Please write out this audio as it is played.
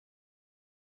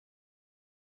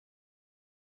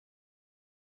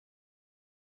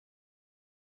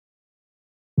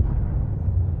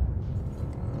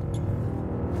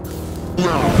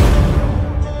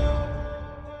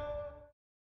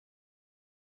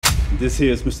This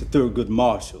here is Mr. Thurgood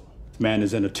Marshall. Man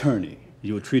is an attorney.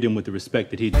 You will treat him with the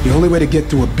respect that The only way to get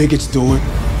through a bigot's door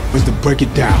was to break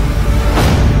it down.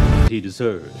 he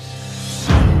deserves.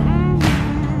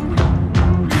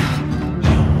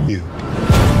 You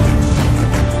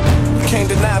can't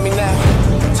deny me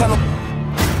now. Tell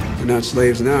them. We're not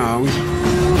slaves now, are we?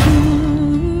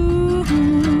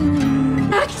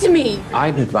 Back to me!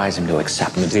 I'd advise him to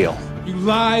accept the deal. You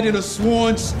lied in a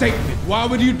sworn statement. Why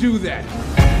would you do that?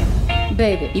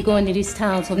 Baby, you go into these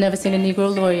towns who've never seen a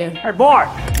Negro lawyer. Hey, Bart!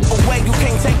 Away, you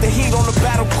can't take the heat on the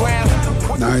battleground.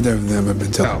 Neither of them have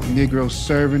been told. Negro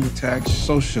servant, attached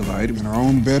socialite in our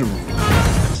own bedroom.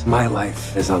 My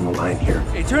life is on the line here.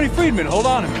 Hey, Attorney Friedman, hold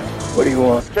on a minute. What do you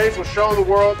want? This case will show the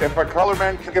world if a color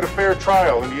man can get a fair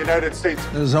trial in the United States.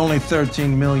 There's only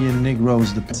 13 million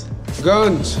Negroes.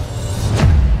 Guns.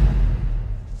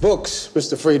 Books,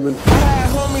 Mr. Friedman.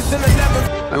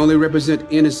 I only represent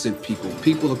innocent people.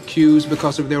 People accused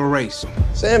because of their race.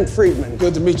 Sam Friedman.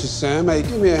 Good to meet you, Sam. Hey,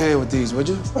 give me a hand with these, would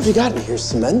you? What have you got in here,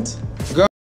 cement?